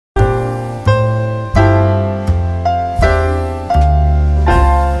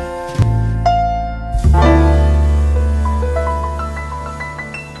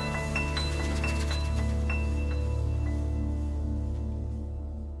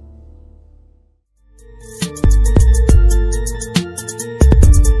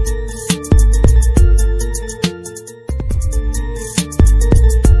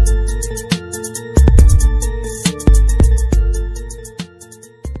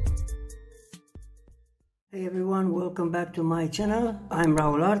everyone, welcome back to my channel. I'm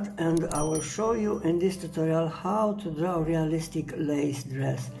Raul Art and I will show you in this tutorial how to draw a realistic lace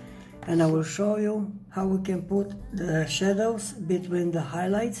dress. And I will show you how we can put the shadows between the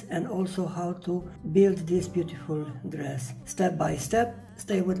highlights and also how to build this beautiful dress. Step by step,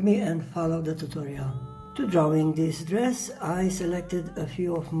 stay with me and follow the tutorial. To drawing this dress, I selected a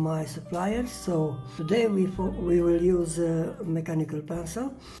few of my suppliers. So today we will use a mechanical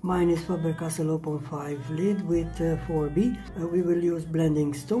pencil. Mine is Faber-Castell 0.5 lid with 4B. We will use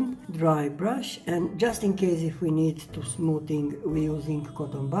blending stump, dry brush, and just in case if we need to smoothing, we're using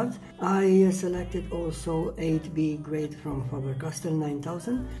cotton buds. I selected also 8B grade from Faber-Castell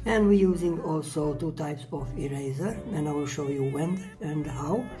 9000, and we're using also two types of eraser, and I will show you when and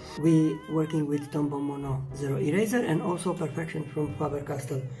how. We working with Tombow Zero eraser and also Perfection from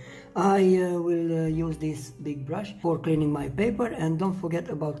Faber-Castell. I will use this big brush for cleaning my paper, and don't forget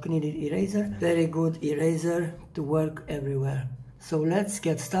about Kneaded eraser, very good eraser to work everywhere. So let's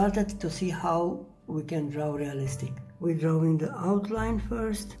get started to see how we can draw realistic. We're drawing the outline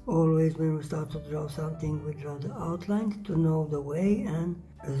first. Always when we start to draw something, we draw the outline to know the way, and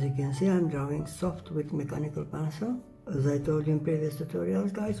as you can see I'm drawing soft with mechanical pencil. As I told you in previous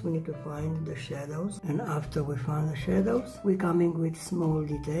tutorials, guys, we need to find the shadows, and after we find the shadows, we're coming with small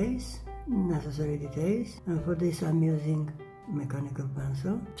details, necessary details, and for this I'm using mechanical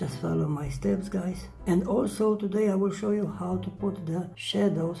pencil. Just follow my steps, guys. And also today I will show you how to put the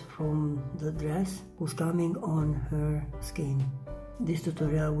shadows from the dress who's coming on her skin. This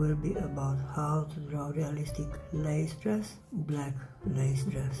tutorial will be about how to draw realistic lace dress, black lace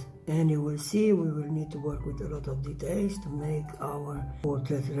dress. And you will see we will need to work with a lot of details to make our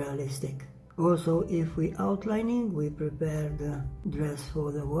portrait realistic. Also, if we outlining, we prepare the dress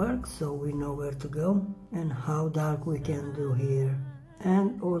for the work, so we know where to go and how dark we can do here.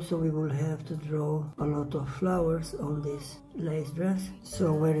 And also we will have to draw a lot of flowers on this lace dress.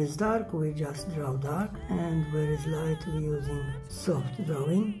 So where is dark, we just draw dark, and where is light, we're using soft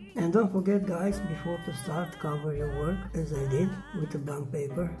drawing. And don't forget, guys, before to start, cover your work as I did with a blank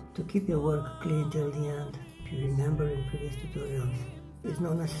paper to keep your work clean till the end. If you remember in previous tutorials, it's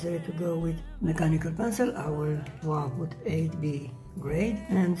not necessary to go with mechanical pencil. I will walk with 8B grade,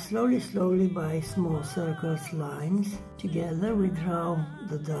 and slowly by small circles, lines together, we draw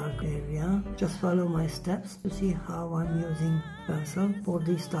the dark area. Just follow my steps to see how I'm using pencil for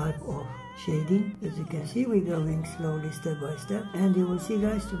this type of shading. As you can see, we're going slowly step by step, and you will see,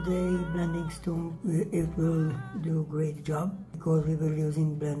 guys, today blending stump, it will do a great job because we will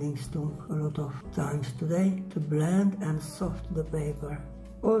using blending stump a lot of times today to blend and soft the paper.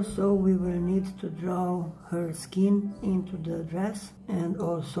 Also, we will need to draw her skin into the dress, and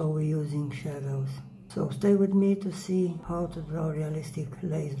also we're using shadows. So stay with me to see how to draw realistic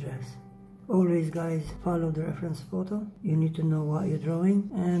lace dress. Always, guys, follow the reference photo. You need to know what you're drawing,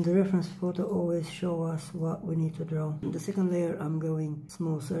 and the reference photo always show us what we need to draw. In the second layer, I'm going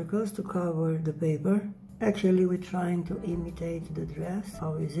small circles to cover the paper. Actually, we're trying to imitate the dress.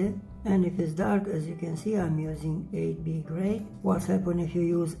 How is it? And if it's dark, as you can see, I'm using 8B grade. What's happened if you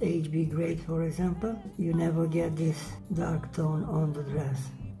use HB grade, for example? You never get this dark tone on the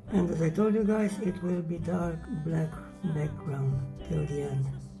dress. And as I told you, guys, it will be dark black background till the end.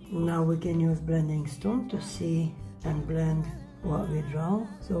 Now we can use blending stump to see and blend what we draw,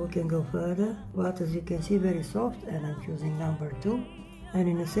 so we can go further. But as you can see, very soft, and I'm choosing number 2. And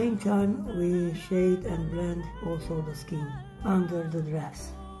in the same time, we shade and blend also the skin under the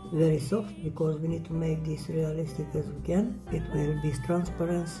dress. Very soft, because we need to make this realistic as we can. It will be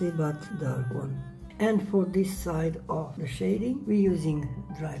transparency, but dark one. And for this side of the shading, we're using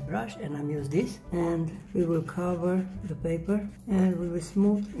dry brush, and I'm using this. And we will cover the paper, and we will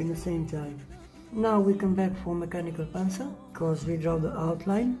smooth in the same time. Now we come back for mechanical pencil, because we draw the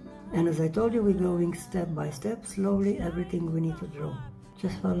outline. And as I told you, we're going step by step, slowly everything we need to draw.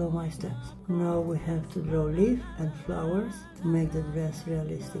 Just follow my steps. Now we have to draw leaf and flowers to make the dress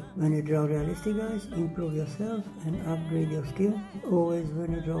realistic. When you draw realistic, guys, improve yourself and upgrade your skill. Always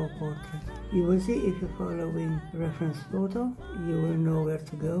when you draw a portrait. You will see if you're following reference photo, you will know where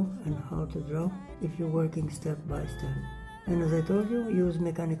to go and how to draw if you're working step by step. And as I told you, use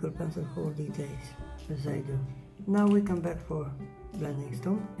mechanical pencil for details, as I do. Now we come back for blending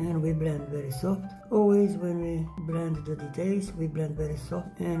stump, and we blend very soft. Always when we blend the details, we blend very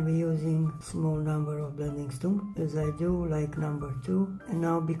soft, and we're using small number of blending stump, as I do, like number 2. And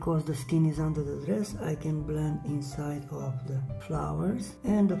now because the skin is under the dress, I can blend inside of the flowers.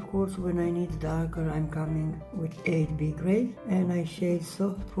 And of course, when I need darker, I'm coming with 8B grade, and I shade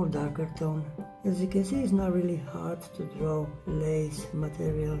soft for darker tone. As you can see, it's not really hard to draw lace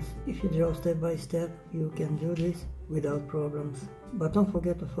materials. If you draw step by step, you can do this. details without problems. But don't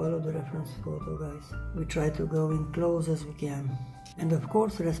forget to follow the reference photo, guys. We try to go in close as we can. And of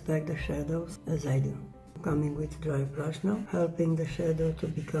course respect the shadows as I do. Coming with dry brush now, helping the shadow to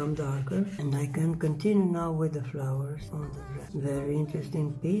become darker, and I can continue now with the flowers on the dress. Very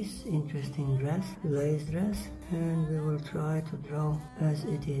interesting piece, interesting dress, lace dress, and we will try to draw as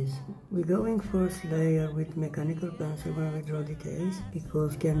it is. We're going first layer with mechanical pencil when we draw details,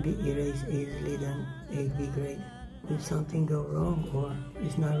 because can be erased easily than 8B grade. If something go wrong or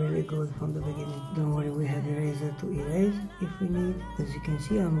it's not really good from the beginning, don't worry, we have eraser to erase if we need. As you can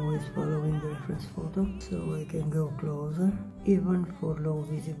see, I'm always following the reference photo, so I can go closer, even for low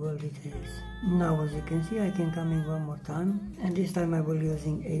visible details. Now as you can see, I can come in one more time, and this time I will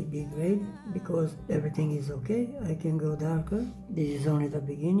using 8B grade, because everything is okay. I can go darker. This is only the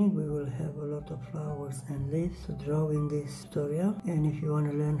beginning. We will have a lot of flowers and leaves to draw in this tutorial, and if you want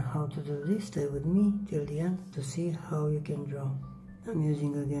to learn how to do this, stay with me till the end to see how you can draw. I'm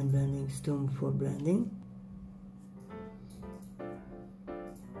using again blending stump for blending,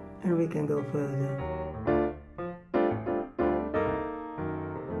 and we can go further.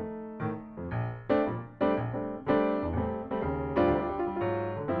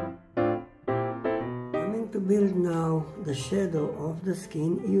 To build now the shadow of the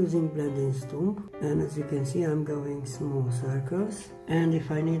skin using blending stump, and as you can see, I'm going small circles, and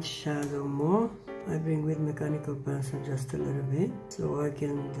if I need shadow more, I bring with mechanical pencil just a little bit, so I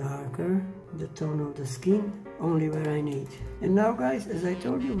can darker the tone of the skin only where I need. And now guys, as I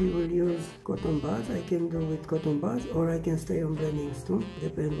told you, we will use cotton buds. I can do with cotton buds, or I can stay on blending stump,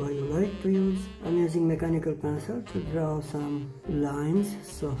 depends what you like to use. I'm using mechanical pencil to draw some lines,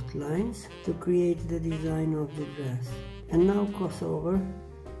 soft lines, to create the design of the dress. And now crossover.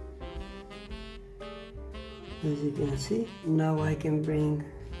 As you can see, now I can bring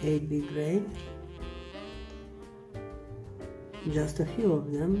 8B grade, just a few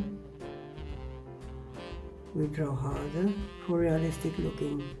of them. We draw harder for realistic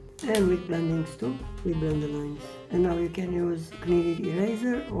looking, and with blending stump we blend the lines. And now you can use Kneaded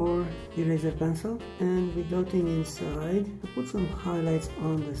eraser or eraser pencil, and with dotting inside to put some highlights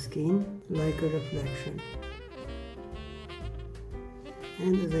on the skin like a reflection.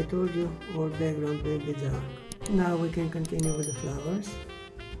 And as I told you, all background will be dark. Now we can continue with the flowers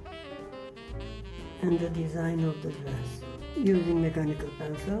and the design of the dress, using mechanical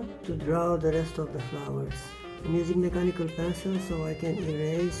pencil to draw the rest of the flowers. I'm using mechanical pencil so I can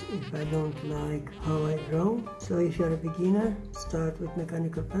erase if I don't like how I draw. So if you're a beginner, start with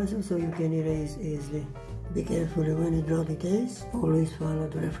mechanical pencil so you can erase easily. Be careful when you draw details, always follow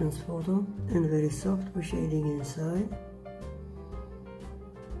the reference photo, and very soft with shading inside.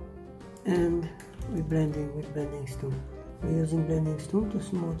 And we're blending with blending stump. We're using blending stump to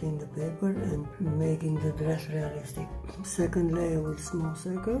smoothing the paper and making the dress realistic. Second layer with small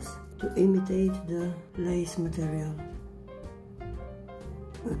circles to imitate the lace material.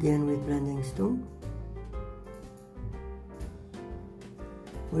 Again with blending stump.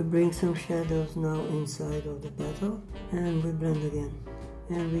 We bring some shadows now inside of the petal, and we blend again.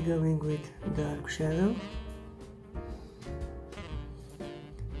 And we're going with dark shadow,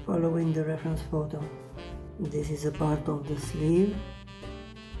 following the reference photo. This is a part of the sleeve,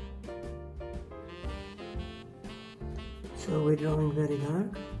 so we're drawing very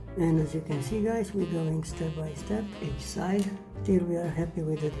dark, and as you can see guys, we're going step by step each side till we are happy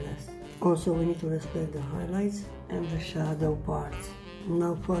with the dress. Also we need to respect the highlights and the shadow parts.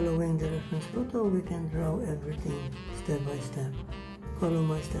 Now following the reference photo, we can draw everything step by step. Follow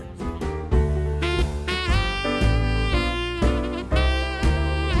my steps.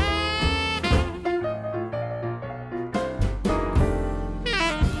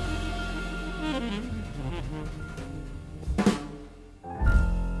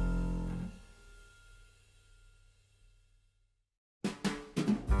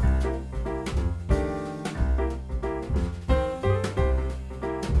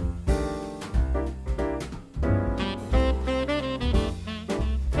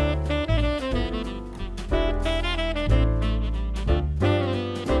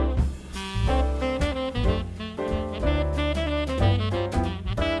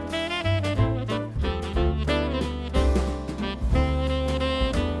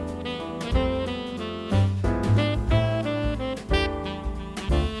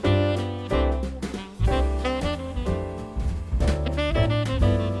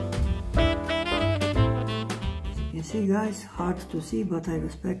 See guys, hard to see, but I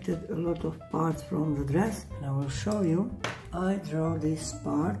respected a lot of parts from the dress, and I will show you. I draw this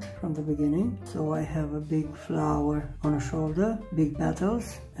part from the beginning, so I have a big flower on a shoulder, big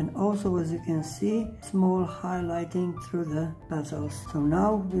petals, and also, as you can see, small highlighting through the petals. So now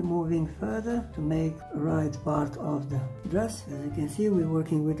we're moving further to make right part of the dress. As you can see, we're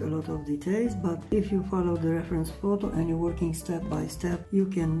working with a lot of details, but if you follow the reference photo and you're working step by step, you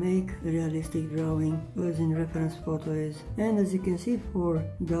can make a realistic drawing as in reference photo is. And as you can see, for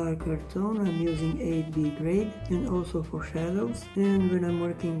darker tone I'm using 8B grade, and also for shadows, and when I'm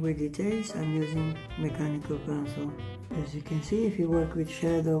working with details I'm using mechanical pencil. As you can see, if you work with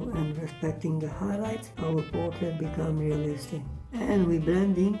shadow and respecting the highlights, our portrait becomes realistic. And we're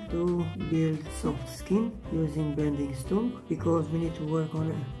blending to build soft skin using blending stump, because we need to work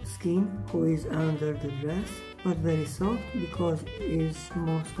on a skin who is under the dress, but very soft because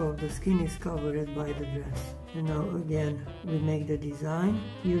most of the skin is covered by the dress. And now again we make the design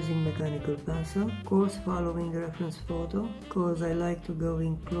using mechanical pencil, of course following the reference photo, because I like to go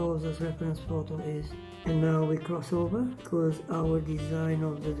in close as reference photo is. And now we cross over, because our design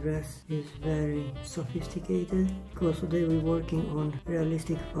of the dress is very sophisticated, because today we're working on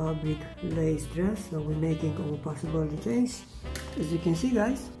realistic fabric lace dress, so we're making all possible details. As you can see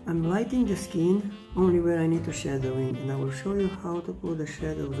guys, I'm lighting the skin only where I need to shadow in, and I will show you how to put the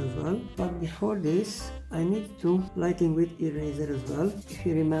shadows as well. But before this I need to lighting with eraser as well. If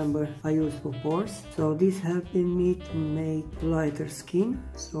you remember, I use for pores, so this helping me to make lighter skin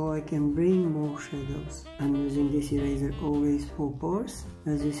so I can bring more shadows. I'm using this eraser always for pores,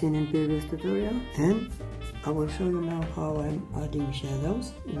 as you've seen in previous tutorial, and I will show you now how I'm adding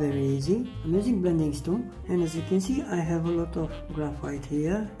shadows. Very easy. I'm using blending stump, and as you can see I have a lot of graphite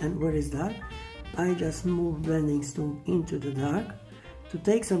here. And where is that? I just move blending stump into the dark to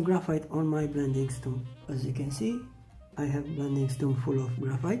take some graphite on my blending stump. As you can see, I have blending stump full of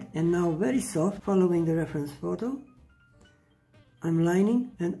graphite, and now very soft, following the reference photo, I'm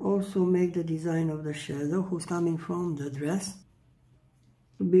lining and also make the design of the shadow who's coming from the dress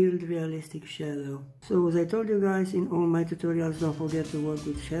to build realistic shadow. So as I told you guys in all my tutorials, don't forget to work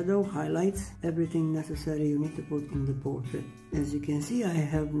with shadow, highlights, everything necessary you need to put in the portrait. As you can see, I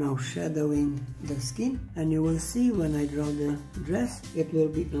have now shadowing the skin, and you will see when I draw the dress, it will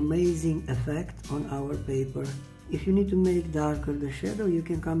be amazing effect on our paper. If you need to make darker the shadow, you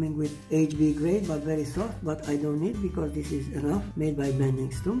can come in with HB grade, but very soft, but I don't need, because this is enough, made by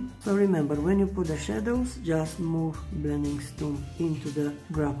blending stump. So remember, when you put the shadows, just move blending stump into the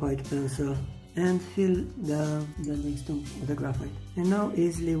graphite pencil and fill the blending stump with the graphite. And now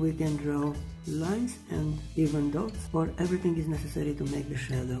easily we can draw lines and even dots, or everything is necessary to make the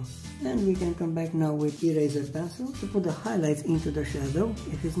shadow. And we can come back now with eraser pencil to put the highlights into the shadow.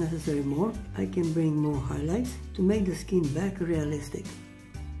 If it's necessary more, I can bring more highlights to make the skin back realistic.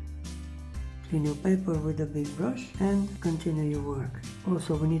 Clean your paper with a big brush and continue your work.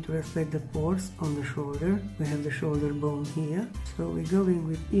 Also, we need to respect the pores on the shoulder. We have the shoulder bone here, so we're going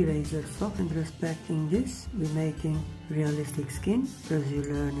with eraser soft and respecting this. We're making realistic skin, as you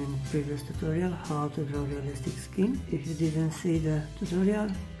learned in previous tutorial how to draw realistic skin. If you didn't see the tutorial,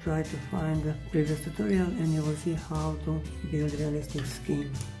 try to find the previous tutorial and you will see how to build realistic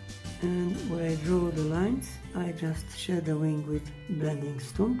skin. And where I draw the lines, I just shadowing with blending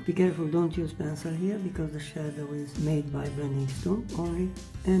stump. Be careful, don't use pencil here, because the shadow is made by blending stump only.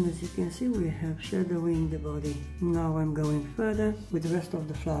 And as you can see, we have shadowing the body. Now I'm going further with the rest of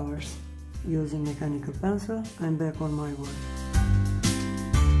the flowers. Using mechanical pencil, I'm back on my work.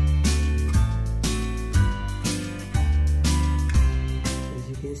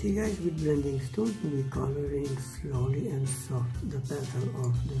 You can see guys, with blending stump we're coloring slowly and soft the petal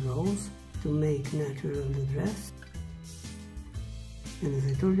of the rose to make natural the dress. And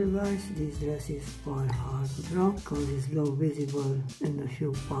as I told you guys, this dress is quite hard to draw because it's low visible in a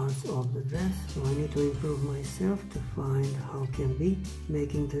few parts of the dress, so I need to improve myself to find how can be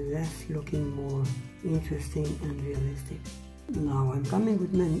making the dress looking more interesting and realistic. Now I'm coming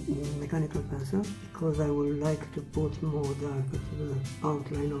with mechanical pencil because I would like to put more darker to the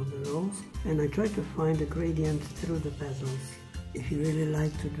outline of the rose, and I try to find a gradient through the petals. If you really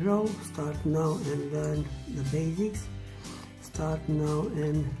like to draw, start now and learn the basics. Start now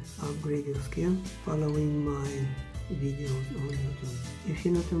and upgrade your skill following my videos on YouTube. If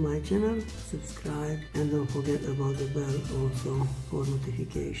you're new to my channel, subscribe and don't forget about the bell also for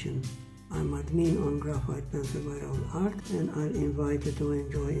notification. I'm admin on Graphite Pencil by Raul Art, and I'll invite you to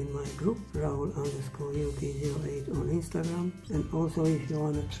enjoy in my group Raul_UK08 on Instagram. And also, if you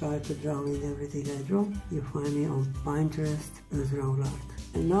want to try to draw in everything I draw, you find me on Pinterest as Raul Art.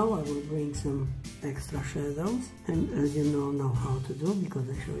 And now I will bring some extra shadows, and as you know how to do because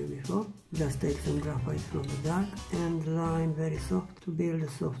I showed you before, just take some graphite from the dark and line very soft to build a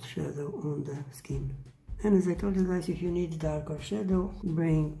soft shadow on the skin. And as I told you guys, if you need darker shadow,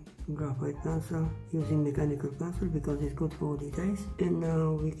 bring graphite pencil using mechanical pencil because it's good for details. And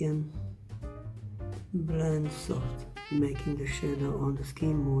now we can blend soft, making the shadow on the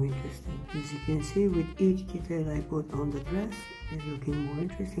skin more interesting. As you can see, with each detail I put on the dress, it's looking more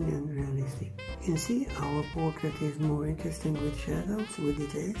interesting and realistic. You can see our portrait is more interesting with shadows, with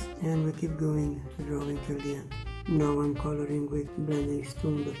details, and we keep going to drawing till the end. Now I'm coloring with blending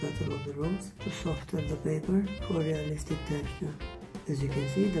stump the petal of the rose to soften the paper for realistic texture. As you can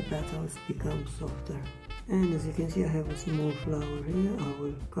see, the petals become softer. And as you can see, I have a small flower here. I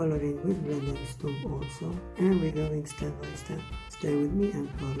will coloring with blending stump also. And we're going step by step. Stay with me and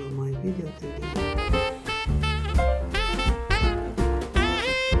follow my video till the end.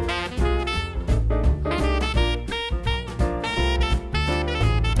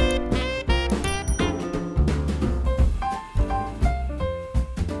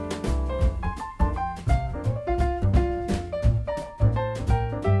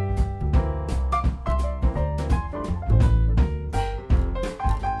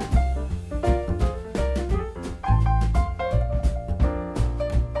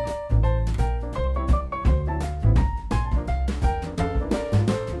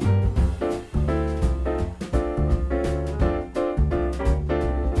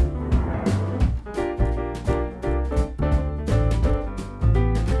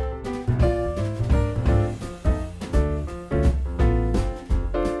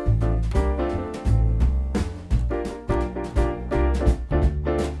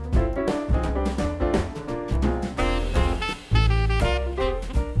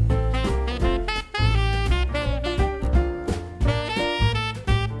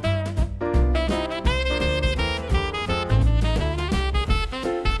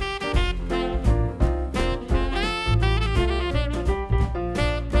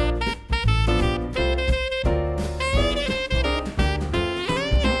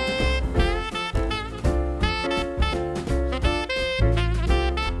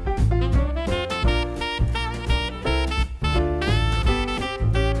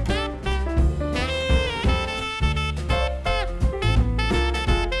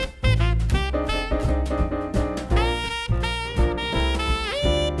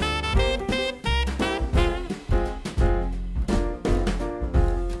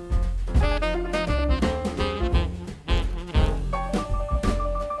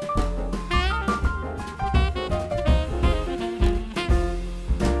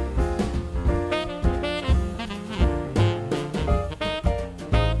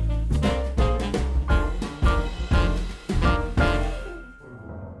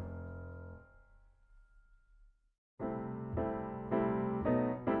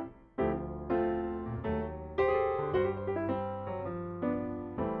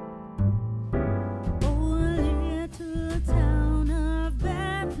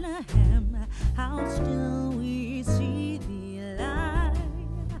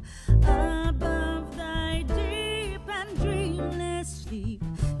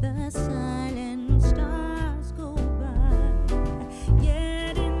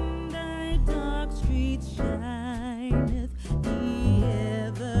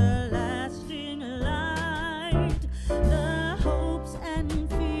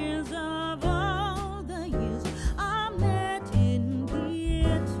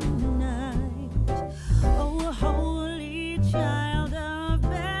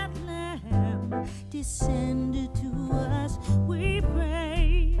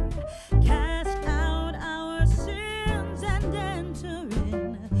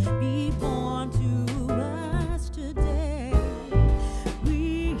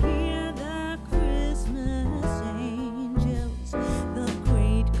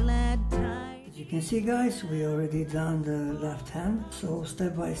 See guys, we already done the left hand, so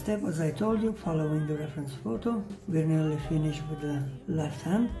step by step, as I told you, following the reference photo, we're nearly finished with the left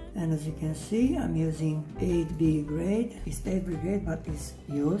hand. And as you can see, I'm using 8B grade. It's 8B grade, but it's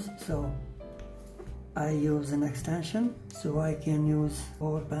used, so I use an extension so I can use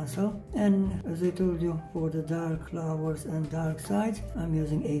our pencil. And as I told you, for the dark flowers and dark sides, I'm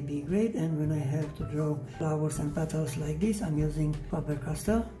using 8B grade, and when I have to draw flowers and petals like this, I'm using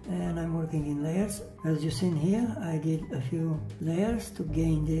Faber-Castell, and I'm working in layers. As you've seen here, I did a few layers to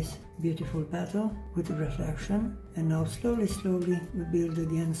gain this beautiful petal with reflection, and now slowly we build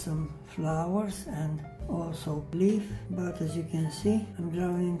again some flowers and also leaf. But as you can see, I'm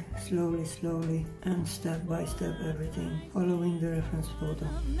drawing slowly and step by step everything, following the reference photo.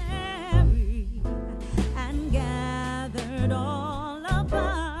 And gathered all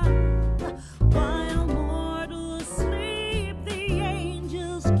about, while mortals sleep, the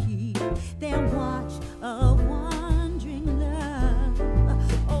angels keep their watch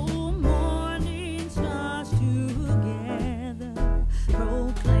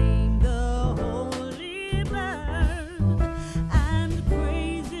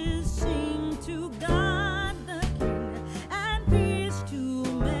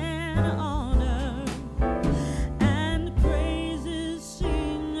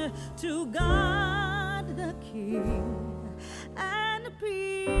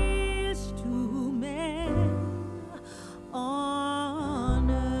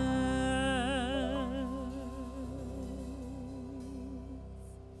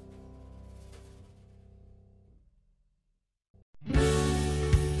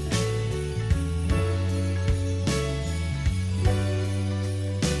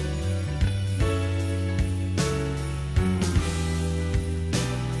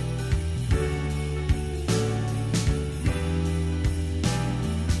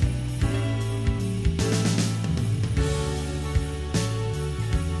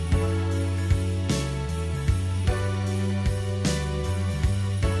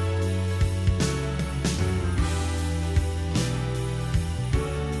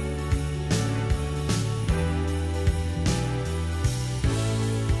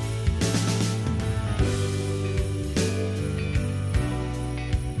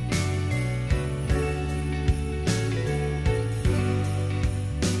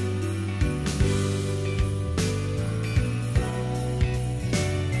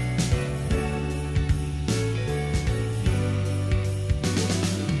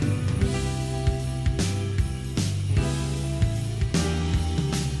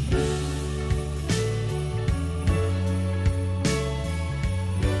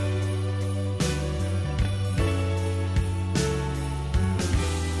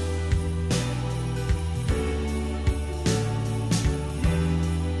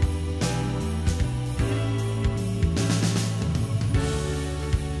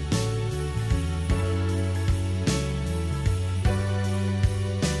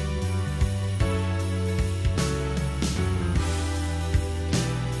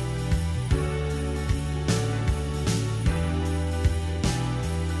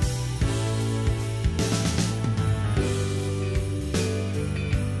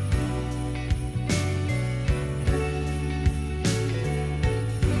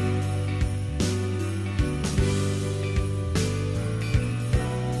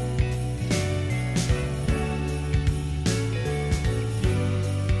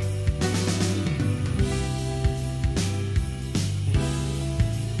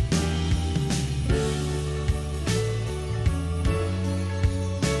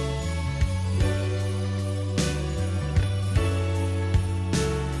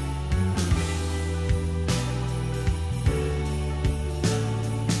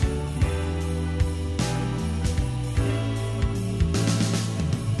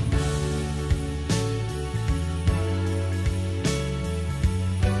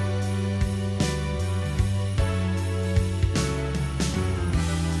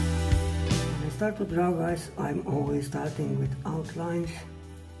start to draw, guys, I'm always starting with outlines.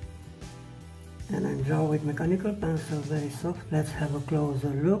 And I draw with mechanical pencil, very soft. Let's have a closer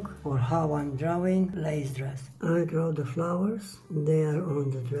look for how I'm drawing lace dress. I draw the flowers, they are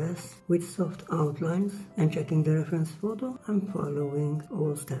on the dress with soft outlines, and checking the reference photo, I'm following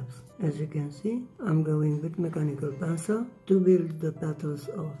all steps. As you can see, I'm going with mechanical pencil to build the petals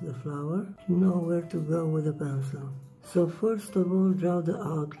of the flower, to know where to go with the pencil. So first of all, draw the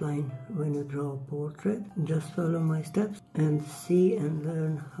outline. When you draw a portrait, just follow my steps and see and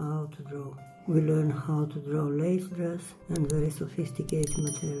learn how to draw. We learn how to draw lace dress and very sophisticated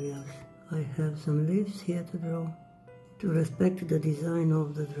materials. I have some leaves here to draw, to respect the design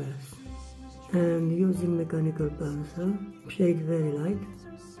of the dress. And using mechanical pencil, shade very light,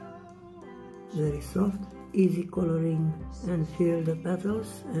 very soft, easy coloring, and fill the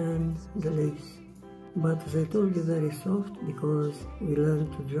petals and the leaves. But as I told you, very soft, because we learn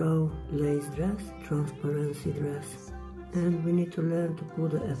to draw lace dress, transparency dress. And we need to learn to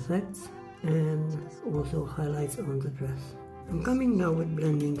put the effects and also highlights on the dress. I'm coming now with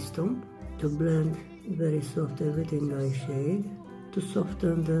blending stump to blend very soft everything I shade, to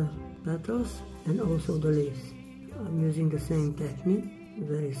soften the petals and also the leaves. I'm using the same technique,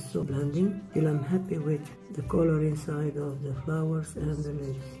 very soft blending, till I'm happy with the color inside of the flowers and the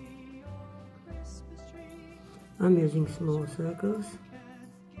leaves. I'm using small circles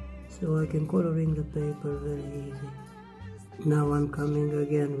so I can coloring the paper very easy. Now I'm coming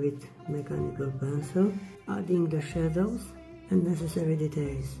again with mechanical pencil, adding the shadows and necessary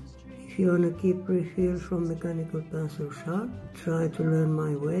details. If you want to keep refill from mechanical pencil sharp, try to learn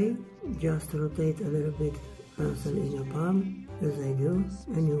my way. Just rotate a little bit pencil in your palm, as I do,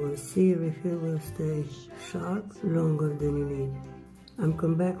 and you will see refill will stay sharp longer than you need. I'm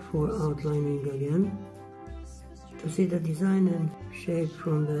come back for outlining again, to see the design and shape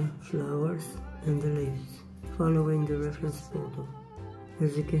from the flowers and the leaves, following the reference photo.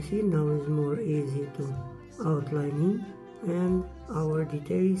 As you can see, now is more easy to outlining, and our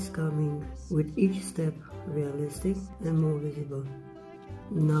details coming with each step realistic and more visible.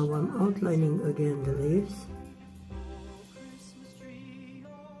 Now I'm outlining again the leaves,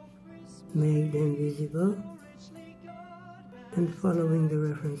 make them visible, and following the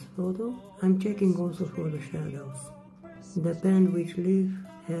reference photo, I'm checking also for the shadows. Depend which leaf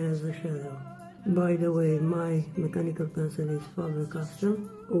has a shadow. By the way, my mechanical pencil is Faber-Castell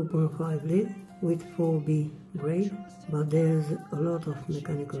Open 5 leaf with 4B grade, but there's a lot of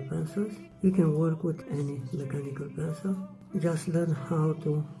mechanical pencils. You can work with any mechanical pencil, just learn how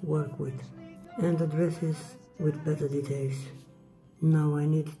to work with. And the dresses with better details. Now I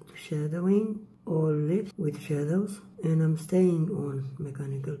need to shadowing all leaves with shadows, and I'm staying on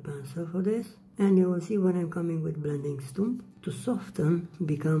mechanical pencil for this. And you will see when I'm coming with blending stump to soften,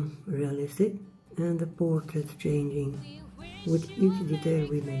 become realistic, and the portrait changing with each detail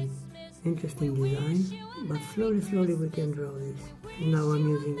we made. Interesting design, but slowly we can draw this. Now I'm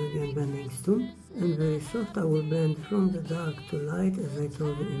using again blending stump, and very soft I will blend from the dark to light, as I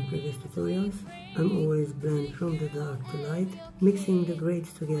told you in previous tutorials. I'm always blend from the dark to light, mixing the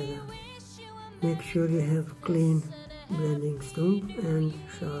grades together. Make sure you have clean blending stump and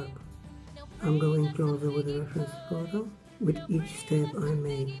sharp. I'm going closer with the reference photo with each step I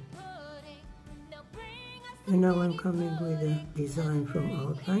made. And now I'm coming with a design from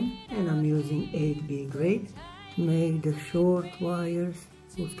outline, and I'm using 8B grade to make the short wires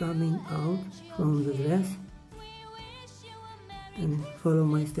who's coming out from the dress. And follow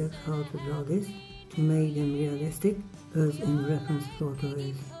my steps how to draw this to make them realistic, as in reference photo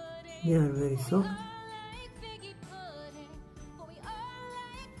is. They are very soft.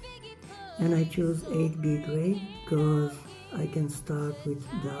 And I choose 8B grade because I can start with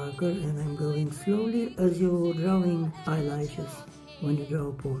darker, and I'm going slowly as you're drawing eyelashes when you draw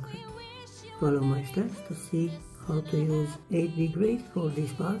a portrait. Follow my steps to see how to use 8B grade for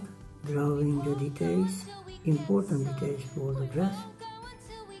this part, drawing the details, important details for the dress,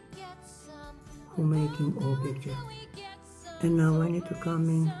 for making all picture. And now I need to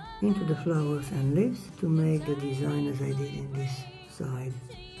come into the flowers and leaves to make the design as I did in this side.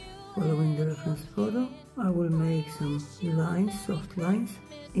 Following the reference photo, I will make some lines, soft lines,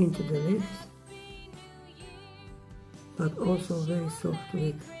 into the leaves, but also very soft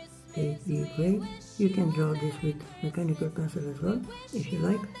with 8B grade. You can draw this with mechanical pencil as well, if you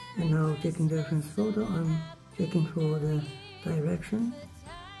like. And now taking the reference photo, I'm checking for the direction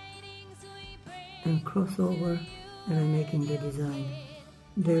and crossover, and I'm making the design.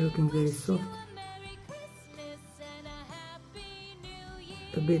 They're looking very soft,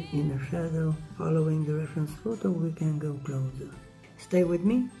 a bit in the shadow. Following the reference photo, we can go closer. Stay with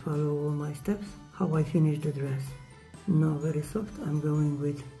me, follow all my steps, how I finish the dress. Now very soft, I'm going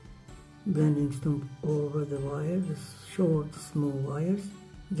with blending stump over the wires, the short small wires.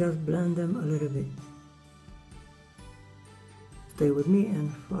 Just blend them a little bit. Stay with me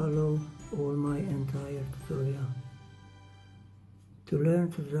and follow all my entire tutorial to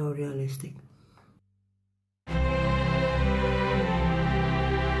learn to draw realistic.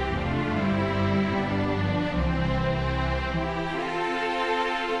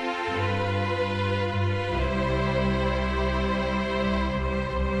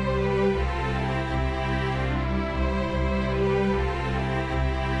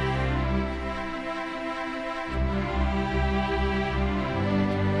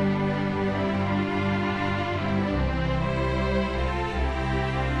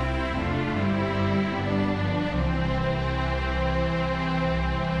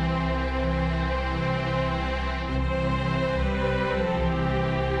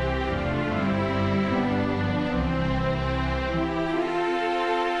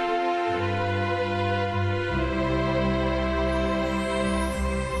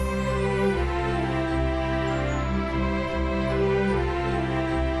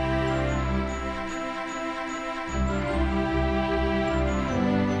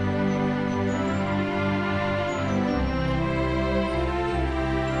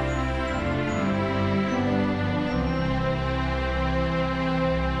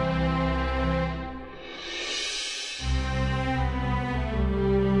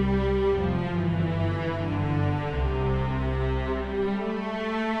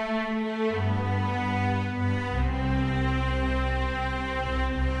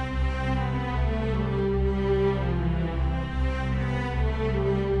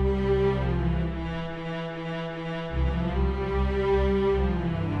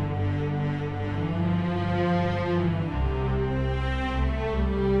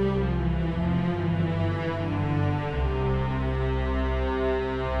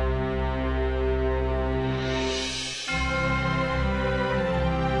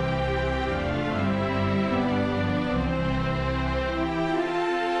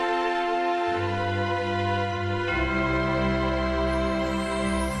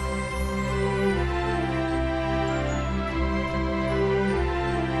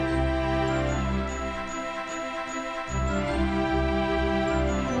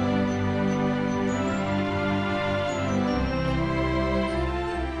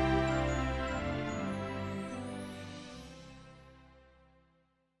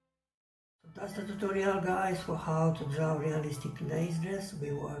 That's the tutorial, guys, for how to draw realistic lace dress.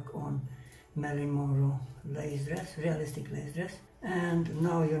 We work on Marilyn Monroe lace dress, realistic lace dress. And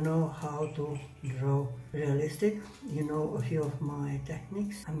now you know how to draw realistic. You know a few of my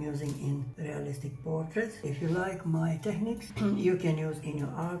techniques I'm using in realistic portraits. If you like my techniques, you can use in your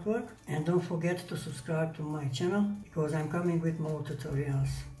artwork. And don't forget to subscribe to my channel, because I'm coming with more tutorials.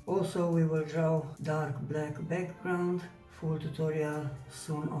 Also, we will draw dark black background. Full tutorial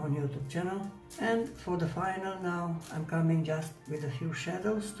soon on YouTube channel. And for the final, now I'm coming just with a few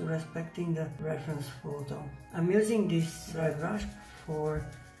shadows to respecting the reference photo. I'm using this dry brush for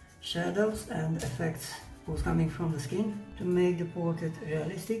shadows and effects who's coming from the skin to make the portrait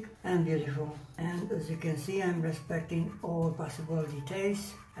realistic and beautiful. And as you can see, I'm respecting all possible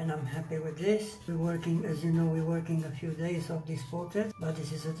details and I'm happy with this. We're working, as you know, we're working a few days of this portrait, but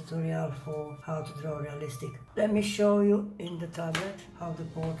this is a tutorial for how to draw realistic. Let me show you in the tablet how the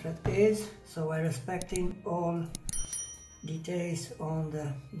portrait is. So I'm respecting all details on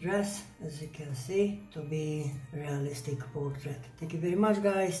the dress, as you can see, to be realistic portrait. Thank you very much,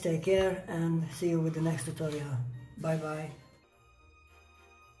 guys. Take care and see you with the next tutorial. Bye bye.